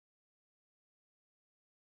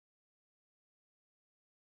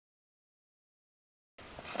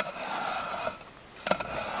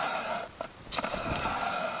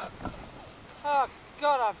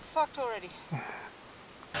I'm fucked already.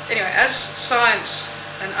 Anyway, as science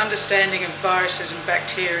and understanding of viruses and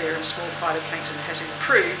bacteria and small phytoplankton has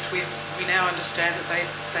improved, we now understand that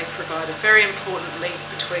they provide a very important link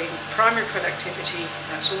between primary productivity,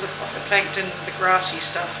 that's all the phytoplankton, the grassy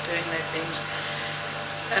stuff doing their things,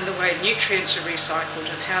 and the way nutrients are recycled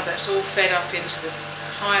and how that's all fed up into the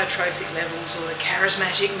higher trophic levels or the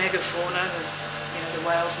charismatic megafauna, the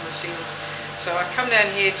whales and the seals. So I've come down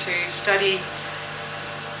here to study,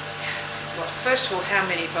 well, first of all, how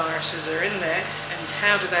many viruses are in there and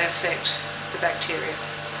how do they affect the bacteria.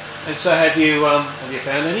 And so have you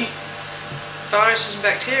found any? Viruses and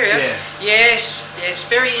bacteria? Yeah. Yes,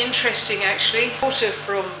 very interesting actually. Water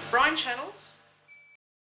from brine channels.